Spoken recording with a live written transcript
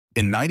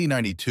In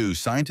 1992,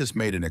 scientists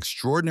made an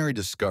extraordinary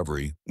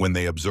discovery when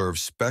they observed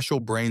special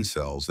brain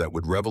cells that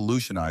would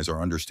revolutionize our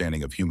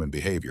understanding of human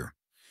behavior.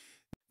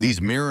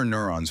 These mirror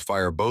neurons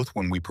fire both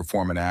when we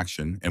perform an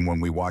action and when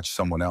we watch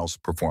someone else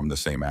perform the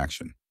same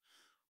action.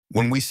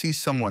 When we see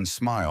someone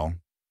smile,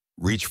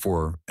 reach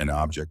for an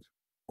object,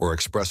 or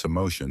express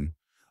emotion,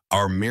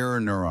 our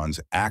mirror neurons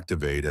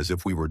activate as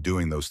if we were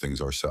doing those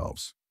things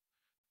ourselves.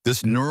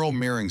 This neural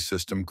mirroring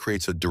system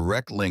creates a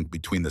direct link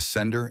between the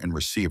sender and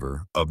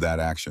receiver of that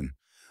action,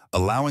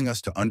 allowing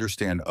us to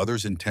understand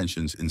others'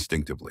 intentions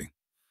instinctively.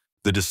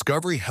 The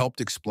discovery helped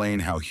explain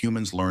how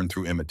humans learn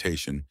through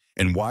imitation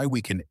and why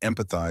we can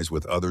empathize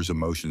with others'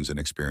 emotions and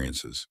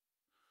experiences.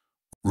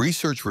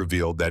 Research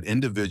revealed that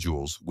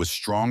individuals with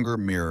stronger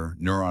mirror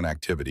neuron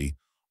activity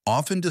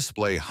often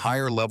display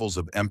higher levels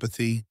of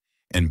empathy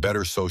and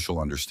better social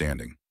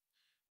understanding.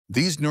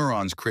 These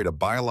neurons create a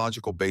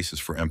biological basis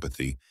for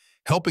empathy,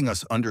 helping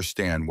us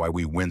understand why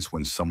we wince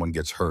when someone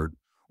gets hurt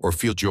or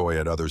feel joy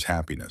at others'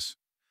 happiness.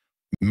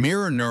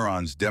 Mirror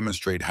neurons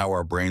demonstrate how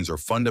our brains are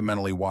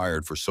fundamentally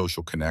wired for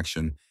social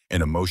connection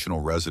and emotional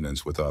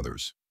resonance with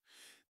others.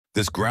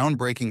 This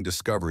groundbreaking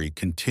discovery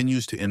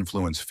continues to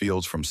influence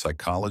fields from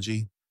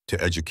psychology to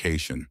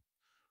education,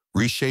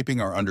 reshaping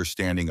our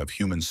understanding of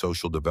human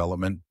social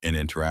development and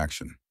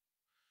interaction.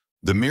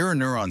 The mirror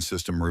neuron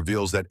system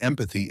reveals that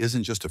empathy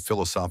isn't just a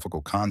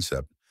philosophical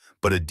concept,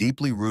 but a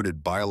deeply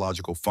rooted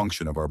biological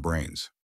function of our brains.